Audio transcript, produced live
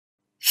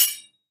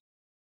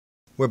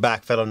We're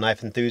back, fellow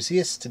knife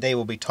enthusiasts. Today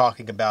we'll be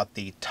talking about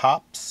the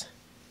Tops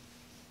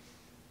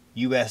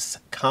US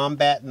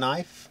Combat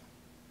Knife.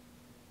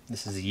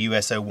 This is a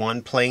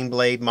US-01 plain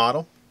blade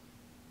model.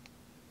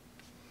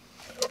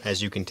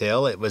 As you can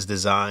tell, it was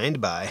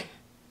designed by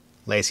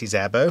Lacey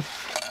Zabo.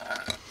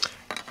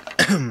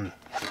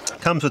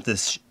 Comes with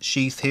this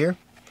sheath here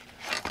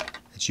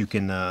that you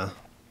can mount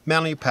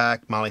on your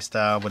pack, Molly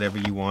style, whatever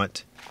you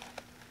want.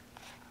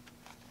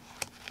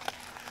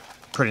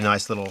 Pretty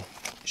nice little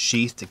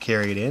sheath to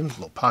carry it in, a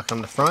little pocket on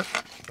the front.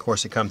 Of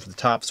course, it comes with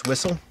the Tops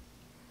whistle,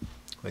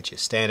 which is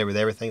standard with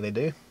everything they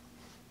do.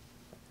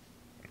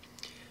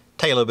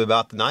 Tell you a little bit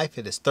about the knife.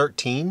 It is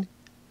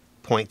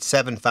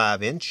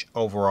 13.75 inch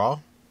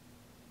overall.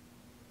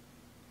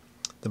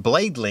 The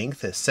blade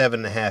length is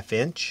 7.5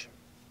 inch.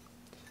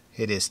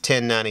 It is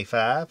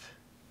 $10.95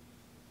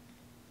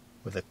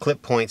 with a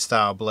clip point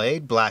style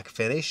blade, black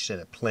finish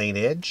and a plain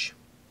edge.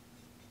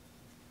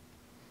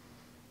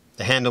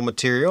 The handle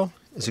material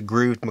is a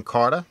grooved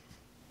micarta.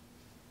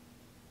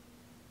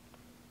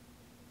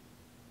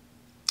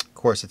 Of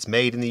course, it's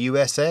made in the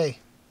USA.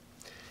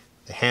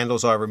 The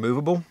handles are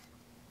removable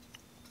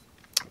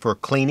for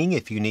cleaning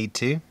if you need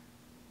to.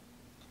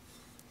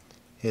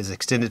 His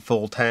extended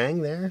full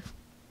tang there,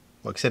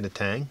 well, extended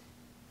tang,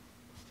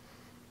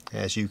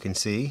 as you can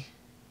see.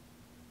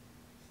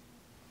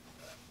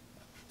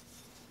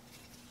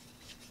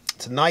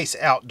 It's a nice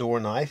outdoor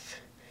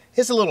knife.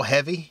 It's a little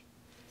heavy,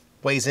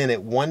 weighs in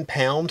at 1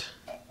 pound,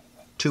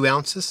 2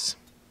 ounces.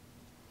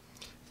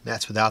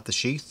 That's without the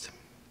sheath.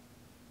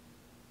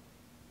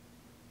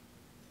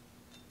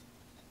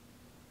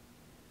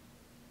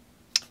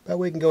 But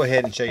we can go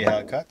ahead and show you how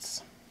it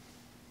cuts.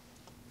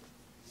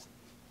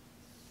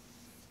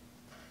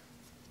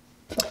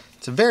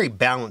 It's a very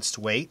balanced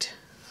weight.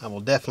 I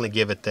will definitely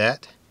give it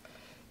that.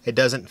 It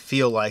doesn't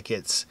feel like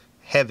it's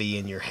heavy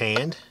in your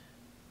hand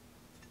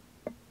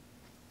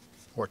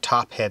or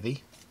top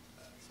heavy.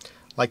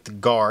 Like the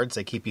guards,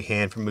 they keep your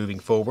hand from moving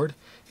forward,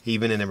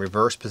 even in a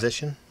reverse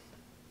position.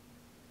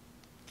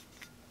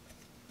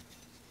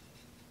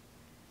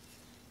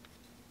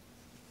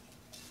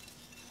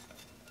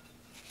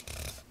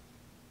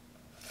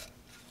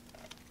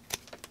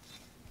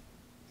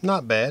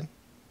 Not bad.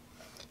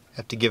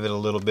 Have to give it a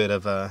little bit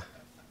of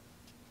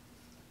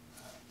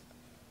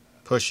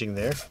pushing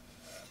there.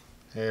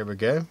 There we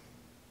go.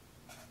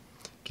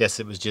 Guess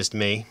it was just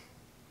me.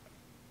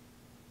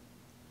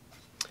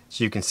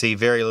 So you can see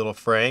very little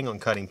fraying on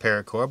cutting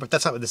paracord, but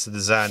that's not what this is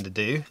designed to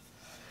do.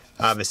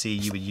 Obviously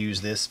you would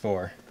use this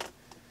for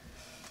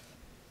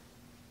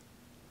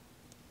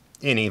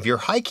any of your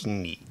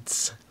hiking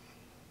needs.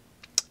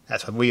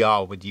 That's what we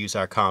all would use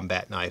our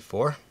combat knife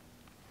for.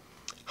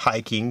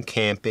 Hiking,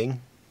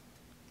 camping,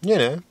 you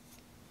know,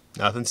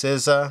 nothing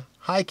says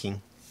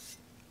hiking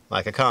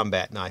like a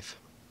combat knife.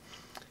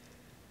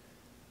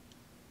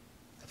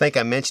 I think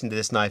I mentioned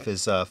this knife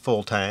is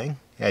full tang,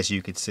 as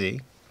you could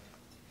see.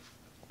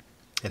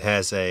 It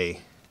has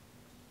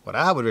what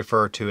I would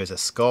refer to as a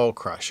skull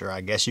crusher.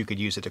 I guess you could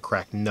use it to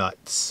crack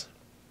nuts.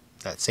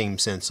 That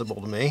seems sensible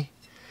to me.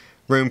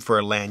 Room for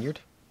a lanyard.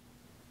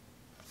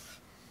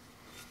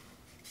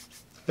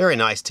 Very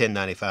nice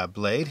 $10.95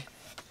 blade.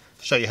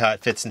 Show you how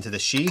it fits into the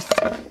sheath.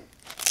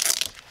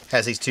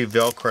 Has these two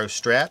Velcro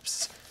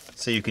straps,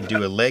 so you can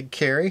do a leg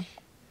carry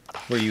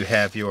where you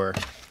have your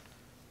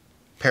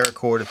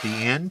paracord at the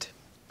end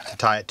to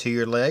tie it to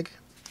your leg,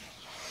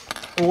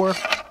 or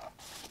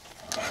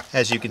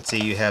as you can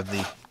see, you have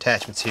the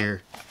attachments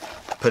here.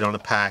 Put on a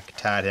pack,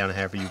 tie it down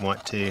however you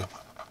want to.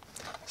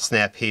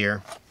 Snap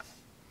here.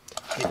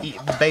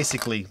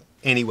 Basically,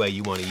 any way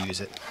you want to use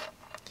it.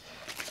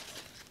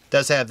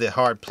 Does have the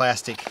hard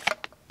plastic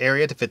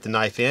area to fit the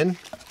knife in.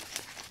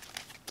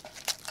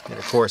 And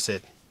of course,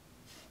 it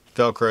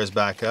Velcros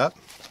back up.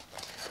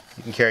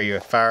 You can carry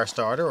your fire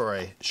starter or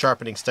a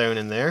sharpening stone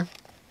in there.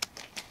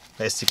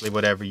 Basically,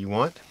 whatever you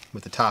want,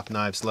 with the Top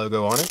Knives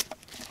logo on it.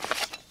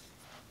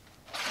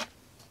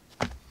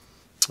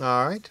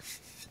 Alright,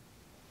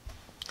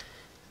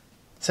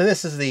 so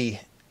this is the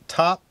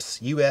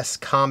Tops US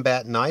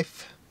Combat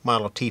Knife,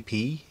 model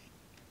TP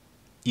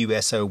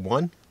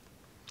US-01,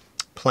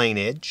 plain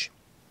edge.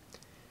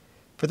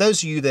 For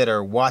those of you that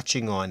are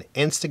watching on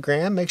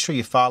Instagram, make sure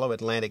you follow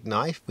Atlantic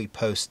Knife. We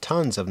post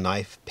tons of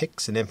knife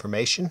pics and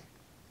information.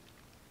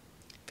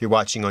 If you're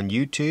watching on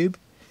YouTube,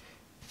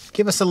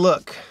 give us a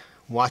look.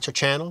 Watch our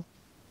channel.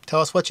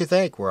 Tell us what you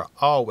think. We're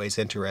always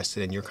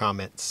interested in your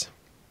comments.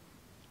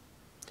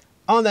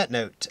 On that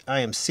note, I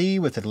am C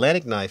with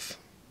Atlantic Knife,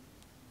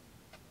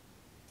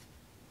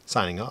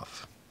 signing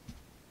off.